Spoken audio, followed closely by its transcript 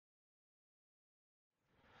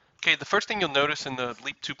Okay, the first thing you'll notice in the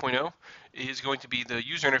Leap 2.0 is going to be the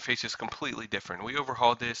user interface is completely different. We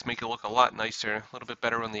overhauled this, make it look a lot nicer, a little bit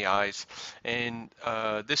better on the eyes. And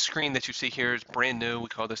this screen that you see here is brand new. We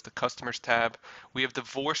call this the Customers tab. We have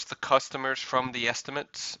divorced the customers from the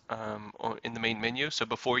estimates in the main menu. So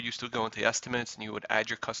before you used to go into estimates and you would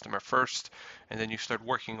add your customer first, and then you start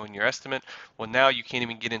working on your estimate. Well, now you can't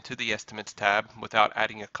even get into the estimates tab without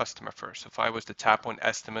adding a customer first. So if I was to tap on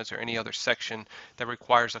estimates or any other section that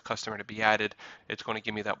requires a customer to be added, it's going to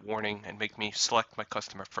give me that warning and make me select my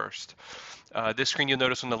customer first. This screen you'll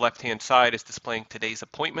notice on the left hand side is displaying today's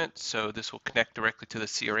appointment. So this will connect directly to the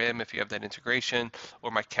CRM if you have that integration,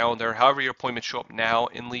 or my calendar. However your appointments show up now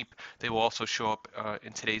in Leap, they will also show up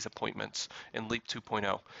in today's appointments in Leap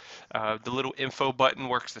 2.0. The little info button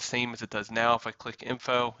works the same as it does now. If I click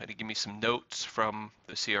info, it'll give me some notes from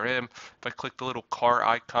the CRM. If I click the little car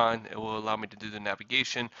icon, it will allow me to do the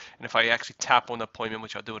navigation. And if I actually tap on the appointment,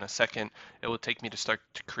 which I'll do in a second, it will take me to start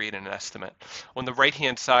to create an estimate. On the right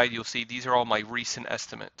hand side, you'll see these are all my recent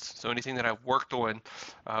estimates. So anything that I've worked on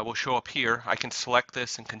will show up here. I can select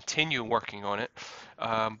this and continue working on it.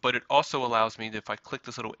 But it also allows me that if I click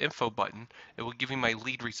this little info button, it will give me my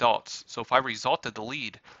lead results. So if I resulted the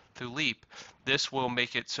lead through Leap, this will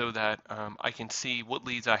make it so that I can see what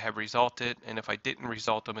leads I have resulted, and if I didn't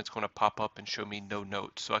result them, it's going to pop up and show me no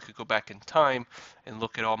notes. So I could go back in time and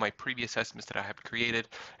look at all my previous estimates that I have created,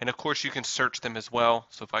 and of course you can search them as well.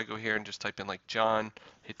 So if I go here and just type in like John,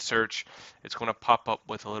 hit search, it's going to pop up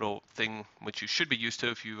with a little thing which you should be used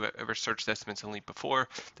to if you ever searched estimates in Leap before.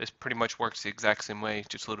 This pretty much works the exact same way,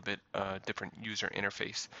 just a little bit different user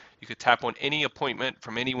interface. You could tap on any appointment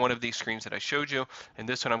from any one of these screens that I showed you, and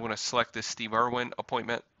this one I'm going to select this Steve Irwin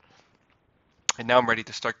appointment. And now I'm ready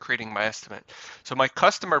to start creating my estimate. So my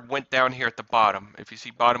customer went down here at the bottom. If you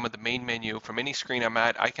see bottom of the main menu, from any screen I'm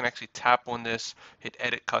at, I can actually tap on this, hit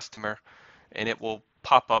edit customer, and it will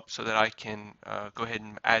pop up so that I can go ahead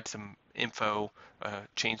and add some info,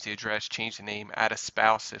 change the address, change the name, add a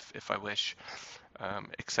spouse if I wish,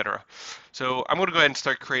 etc. So I'm going to go ahead and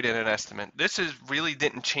start creating an estimate. This really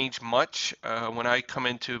didn't change much when I come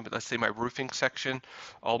into, let's say, my roofing section.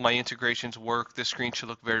 All my integrations work. This screen should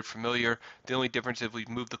look very familiar. The only difference is we've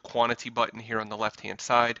moved the quantity button here on the left-hand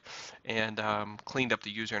side and cleaned up the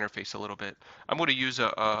user interface a little bit. I'm going to use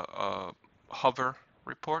a hover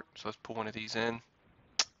report. So let's pull one of these in.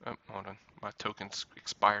 Oh, hold on, my token's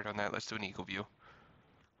expired on that. Let's do an eagle view.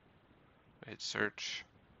 Hit search.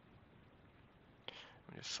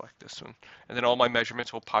 Let me just select this one. And then all my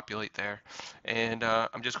measurements will populate there. And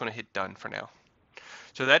I'm just going to hit done for now.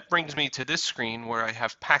 So that brings me to this screen where I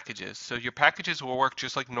have packages. So your packages will work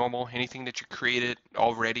just like normal. Anything that you created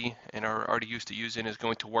already and are already used to using is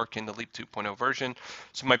going to work in the Leap 2.0 version.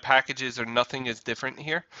 So my packages are nothing is different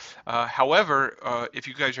here. However, if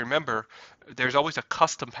you guys remember, there's always a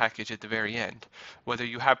custom package at the very end, whether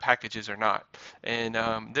you have packages or not. And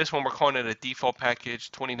this one, we're calling it a default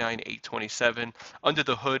package 29827. Under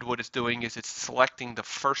the hood, what it's doing is it's selecting the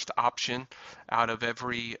first option out of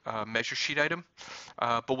every measure sheet item.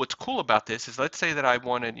 But what's cool about this is, let's say that I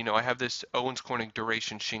wanted, I have this Owens Corning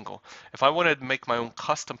duration shingle. If I wanted to make my own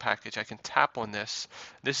custom package, I can tap on this.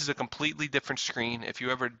 This is a completely different screen. If you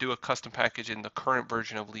ever do a custom package in the current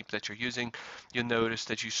version of Leap that you're using, you'll notice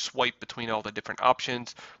that you swipe between all the different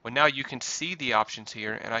options. Well, now you can see the options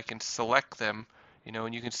here, and I can select them,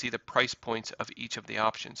 and you can see the price points of each of the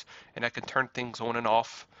options. And I can turn things on and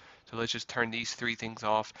off. So let's just turn these three things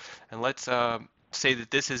off. And let's say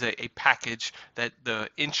that this is a package that the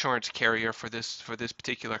insurance carrier for this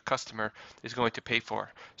particular customer is going to pay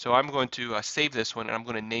for. So I'm going to save this one, and I'm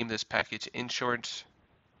going to name this package insurance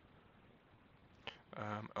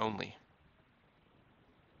only.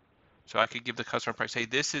 So I could give the customer price, hey,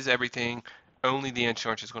 this is everything, only the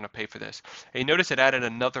insurance is going to pay for this. And you notice it added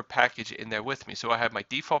another package in there with me. So I have my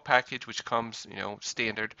default package, which comes,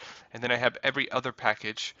 standard, and then I have every other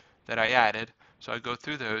package that I added. So I go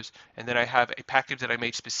through those, and then I have a package that I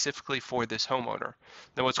made specifically for this homeowner.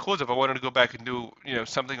 Now what's cool is if I wanted to go back and do,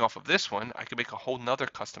 something off of this one, I could make a whole nother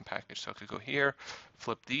custom package. So I could go here,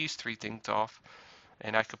 flip these three things off,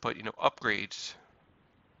 and I could put, upgrades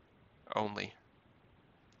only.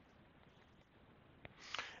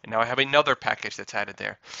 And now I have another package that's added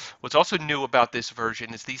there. What's also new about this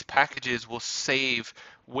version is these packages will save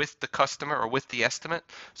with the customer or with the estimate,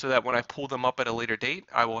 so that when I pull them up at a later date,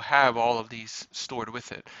 I will have all of these stored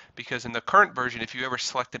with it. Because in the current version, if you ever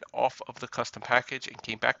selected off of the custom package and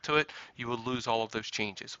came back to it, you will lose all of those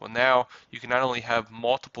changes. Well, now you can not only have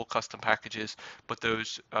multiple custom packages, but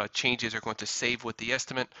those changes are going to save with the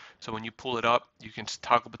estimate. So when you pull it up, you can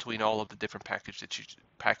toggle between all of the different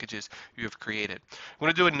packages you have created. I'm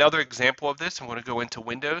going to do another example of this. I'm going to go into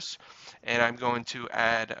Windows, and I'm going to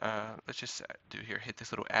add, let's just do here, hit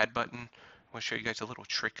this little add button. I'm going to show you guys a little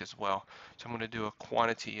trick as well. So I'm going to do a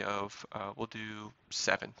quantity of, we'll do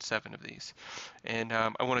seven of these. And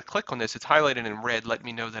I want to click on this. It's highlighted in red. Let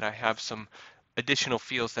me know that I have some additional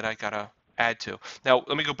fields that I got to add to. Now,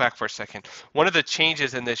 let me go back for a second. One of the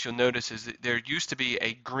changes in this you'll notice is that there used to be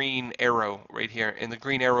a green arrow right here, and the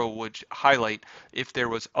green arrow would highlight if there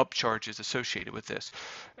was upcharges associated with this.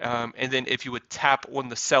 And then if you would tap on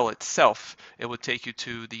the cell itself, it would take you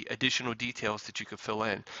to the additional details that you could fill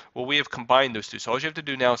in. Well, we have combined those two. So all you have to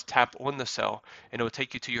do now is tap on the cell, and it will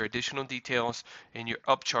take you to your additional details and your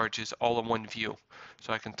upcharges all in one view.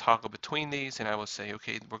 So I can toggle between these, and I will say,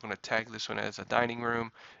 okay, we're going to tag this one as a dining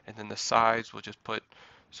room, and then the size, we'll just put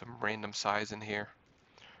some random size in here.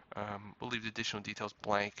 We'll leave the additional details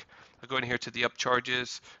blank. I'll go in here to the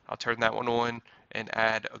upcharges. I'll turn that one on and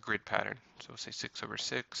add a grid pattern. So we'll say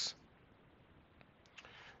 6/6,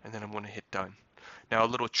 and then I'm going to hit done. Now a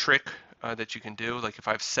little trick that you can do, like if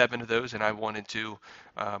I have 7 of those and I wanted to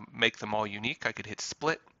make them all unique, I could hit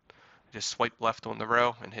split. Just swipe left on the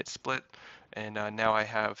row and hit split, and now I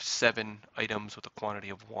have 7 items with a quantity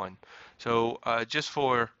of 1. So just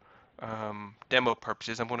for demo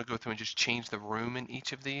purposes, I'm going to go through and just change the room in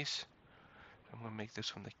each of these. I'm going to make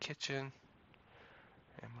this one the kitchen.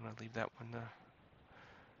 I'm going to leave that one the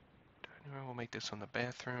dining room. We'll make this one the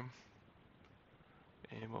bathroom.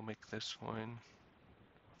 And we'll make this one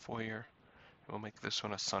foyer. And we'll make this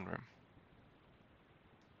one a sunroom.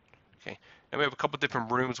 Okay, now we have a couple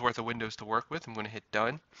different rooms worth of windows to work with. I'm going to hit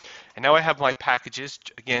done. And now I have my packages,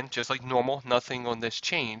 again, just like normal, nothing on this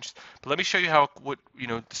changed. But let me show you how what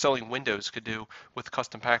selling windows could do with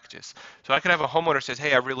custom packages. So I could have a homeowner says,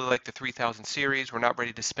 hey, I really like the 3000 series. We're not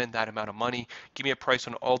ready to spend that amount of money. Give me a price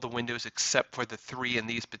on all the windows except for the 3 in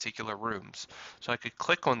these particular rooms. So I could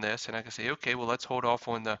click on this and I could say, okay, well, let's hold off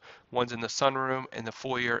on the ones in the sunroom and the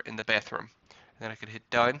foyer and the bathroom. And then I could hit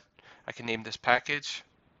done. I can name this package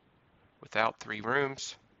without 3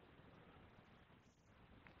 rooms.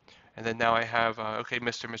 And then now I have, okay,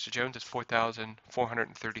 Mr. Jones is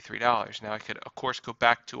 $4,433. Now I could, of course, go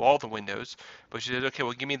back to all the windows, but she said, okay,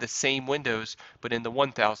 well, give me the same windows, but in the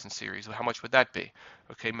 1000 series. Well, how much would that be?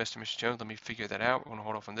 Okay, Mr. Jones, let me figure that out. We're going to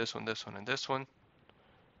hold off on this one, this one, and this one.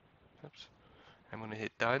 Oops. I'm going to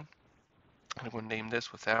hit done. I'm going to name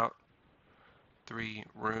this without 3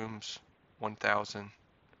 rooms, 1000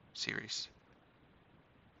 series.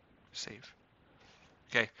 Save.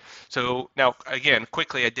 Okay, so now again,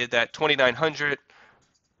 quickly I did that 2900,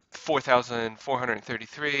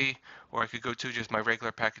 4,433, or I could go to just my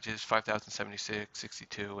regular packages, 5,076,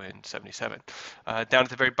 62, and 77. Down at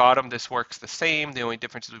the very bottom, this works the same. The only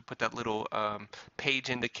difference is we put that little page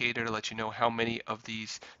indicator to let you know how many of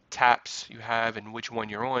these taps you have and which one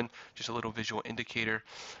you're on, just a little visual indicator.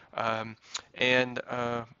 Yeah,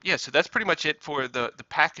 so that's pretty much it for the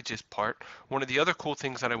packages part. One of the other cool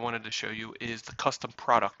things that I wanted to show you is the custom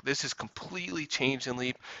product. This is completely changed in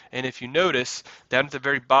Leap, and if you notice, down at the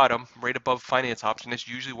very bottom, right above finance option, is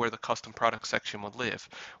usually where the custom product section would live.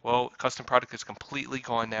 Well, custom product is completely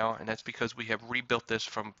gone now, and that's because we have rebuilt this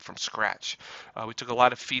from scratch. We took a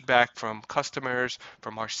lot of feedback from customers,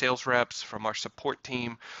 from our sales reps, from our support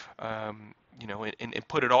team, and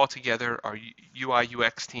put it all together, our UI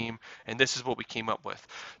UX team, and this is what we came up with.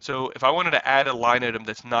 So if I wanted to add a line item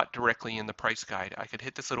that's not directly in the price guide, I could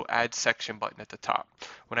hit this little add section button at the top.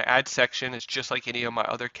 When I add section, it's just like any of my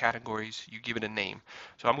other categories, you give it a name.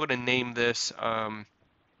 So I'm going to name this, we'll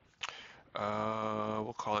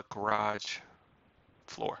call it garage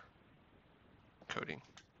floor coating.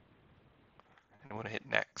 I want to hit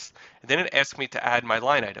next. And then it asks me to add my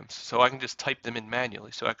line items. So I can just type them in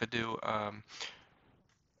manually. So I could do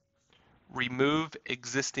remove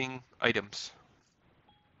existing items.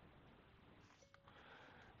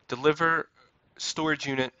 Deliver storage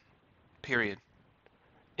unit, period.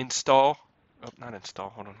 Install, oh, not install,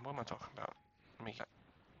 hold on, what am I talking about?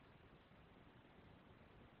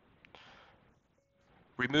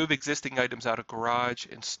 Remove existing items out of garage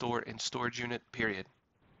and store in storage unit, period.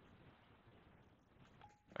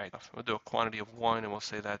 All right, we'll do a quantity of 1 and we'll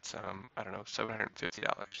say that's, I don't know,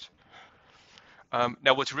 $750.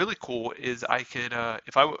 Now, what's really cool is I could,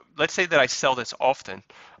 let's say that I sell this often,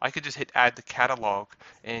 I could just hit add the catalog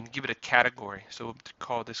and give it a category. So we'll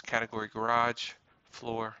call this category garage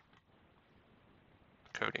floor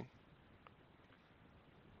coating.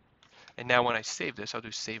 And now when I save this, I'll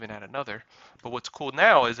do save and add another. But what's cool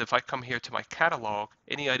now is if I come here to my catalog,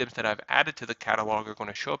 any items that I've added to the catalog are going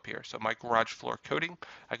to show up here. So my garage floor coating,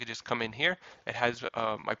 I could just come in here. It has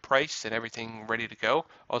my price and everything ready to go.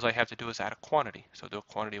 All I have to do is add a quantity. So do a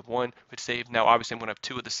quantity of one, which save. Now obviously I'm going to have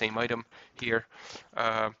two of the same item here.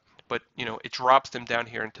 But you know, it drops them down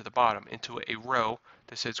here into the bottom, into a row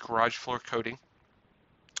that says garage floor coating,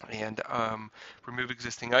 and remove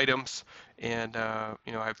existing items. And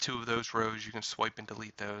you know, I have two of those rows. You can swipe and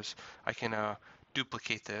delete those. I can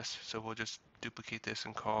duplicate this. So we'll just duplicate this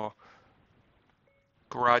and call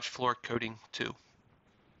garage floor coating 2.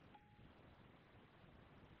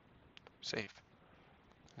 Save.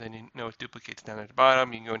 Then you know it duplicates down at the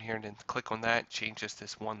bottom. You can go in here and then click on that, change just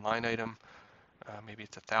this one line item. Maybe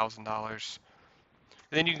it's $1,000.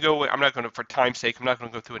 And then you can go, I'm not going to, for time's sake, I'm not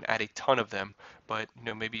going to go through and add a ton of them, but you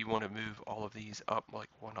know, maybe you want to move all of these up, like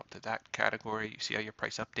one up to that category. You see how your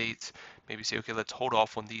price updates. Maybe say, okay, let's hold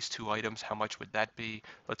off on these two items. How much would that be?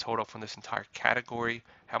 Let's hold off on this entire category.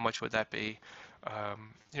 How much would that be?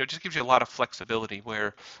 You know, it just gives you a lot of flexibility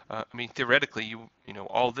where, I mean, theoretically, you know,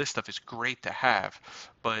 all this stuff is great to have,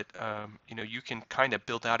 but, you know, you can kind of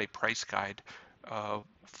build out a price guide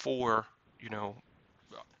for, you know,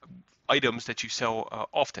 items that you sell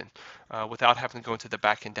often without having to go into the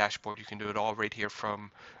backend dashboard. You can do it all right here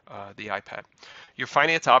from the iPad. Your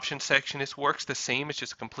finance options section works the same. It's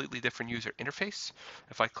just a completely different user interface.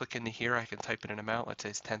 If I click into here, I can type in an amount. Let's say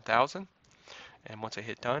it's 10,000. And once I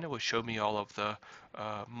hit done, it will show me all of the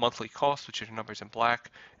monthly costs, which are the numbers in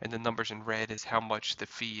black, and the numbers in red is how much the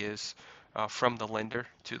fee is from the lender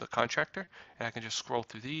to the contractor. And I can just scroll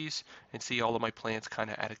through these and see all of my plans kind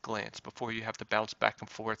of at a glance before you have to bounce back and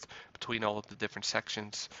forth between all of the different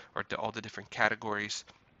sections or all the different categories.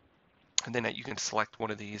 And then you can select one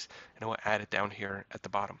of these and it will add it down here at the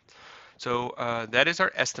bottom. So that is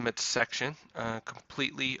our estimates section,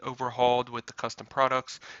 completely overhauled with the custom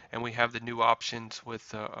products, and we have the new options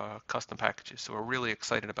with custom packages. So we're really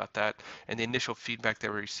excited about that, and the initial feedback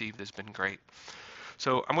that we received has been great.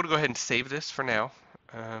 So I'm going to go ahead and save this for now.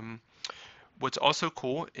 What's also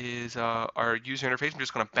cool is our user interface. I'm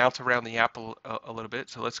just going to bounce around the app a little bit.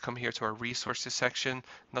 So let's come here to our resources section.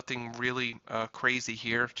 Nothing really crazy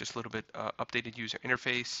here, just a little bit updated user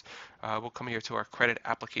interface. We'll come here to our credit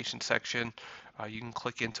application section. You can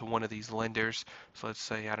click into one of these lenders. So let's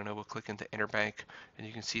say, I don't know, we'll click into Interbank, and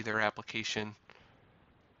you can see their application.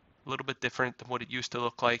 A little bit different than what it used to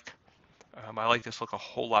look like. I like this look a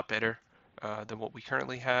whole lot better than what we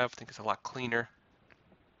currently have. I think it's a lot cleaner.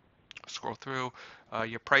 Scroll through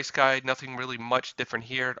your price guide, nothing really much different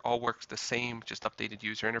here. It all works the same, just updated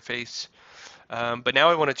user interface. But now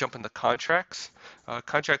I want to jump into contracts.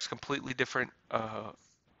 Contracts completely different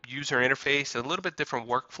user interface, a little bit different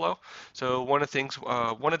workflow. So one of the things,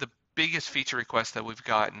 one of the biggest feature requests that we've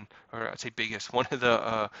gotten, or I'd say biggest, one of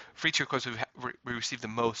the feature requests we received the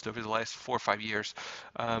most over the last 4 or 5 years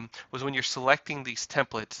was when you're selecting these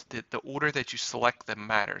templates, the order that you select them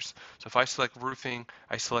matters. So if I select roofing,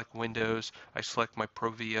 I select windows, I select my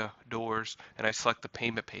Provia doors, and I select the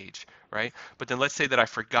payment page, right? But then let's say that I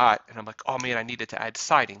forgot and I'm like, oh man, I needed to add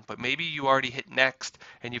siding, but maybe you already hit next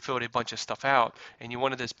and you filled a bunch of stuff out and you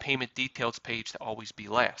wanted this payment details page to always be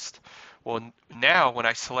last. Well, now when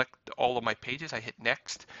I select all of my pages, I hit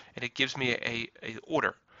next and it gives me a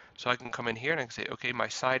order. So I can come in here and I can say, okay, my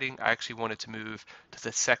siding, I actually want it to move to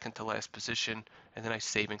the second to last position, and then I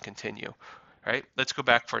save and continue. All right, let's go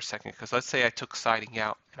back for a second, because let's say I took siding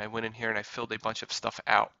out and I went in here and I filled a bunch of stuff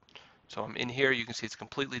out. So I'm in here, you can see it's a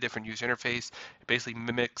completely different user interface. It basically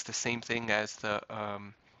mimics the same thing as the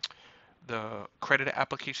credit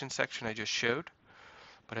application section I just showed.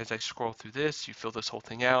 But as I scroll through this, you fill this whole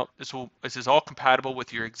thing out. This is all compatible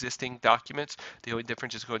with your existing documents. The only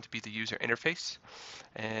difference is going to be the user interface.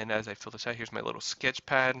 And as I fill this out, here's my little sketch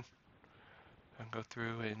pad. I'll go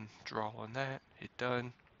through and draw on that, hit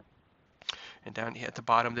done. And down here at the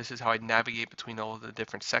bottom, this is how I navigate between all of the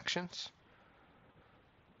different sections.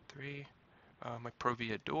 3, my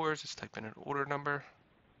Provia doors, let's type in an order number.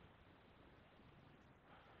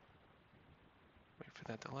 Wait for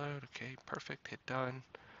that to load, okay, perfect, hit done.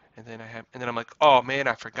 And then I'm like, oh man,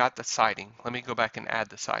 I forgot the siding. Let me go back and add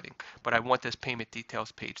the siding. But I want this payment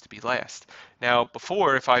details page to be last. Now,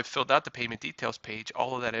 before, if I filled out the payment details page,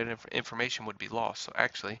 all of that information would be lost. So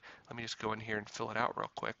actually, let me just go in here and fill it out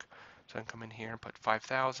real quick. So I can come in here and put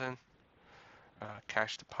 5,000,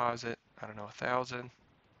 cash deposit. I don't know, 1,000.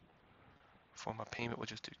 For my payment, we'll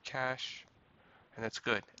just do cash. And that's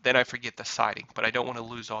good. Then I forget the siding, but I don't want to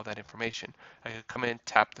lose all that information. I can come in,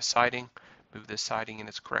 tap the siding, move this siding in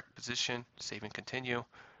its correct position, save and continue,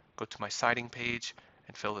 go to my siding page,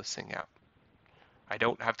 and fill this thing out. I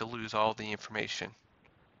don't have to lose all the information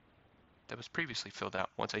that was previously filled out.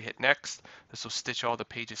 Once I hit next, this will stitch all the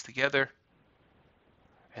pages together,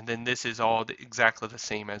 and then this is all exactly the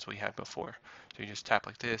same as we had before. So you just tap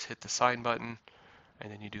like this, hit the sign button,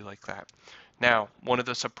 and then you do like that. Now, one of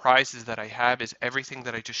the surprises that I have is everything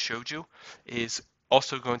that I just showed you is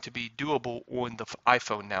also going to be doable on the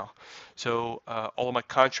iPhone now. So all of my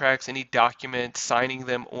contracts, any documents, signing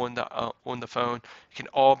them on the phone, can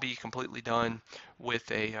all be completely done with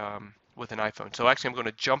with an iPhone. So actually, I'm going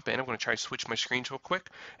to jump in. I'm going to try to switch my screens real quick,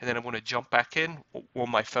 and then I'm going to jump back in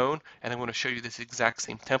on my phone, and I'm going to show you this exact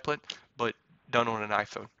same template, but done on an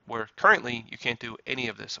iPhone. Where currently you can't do any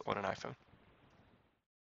of this on an iPhone.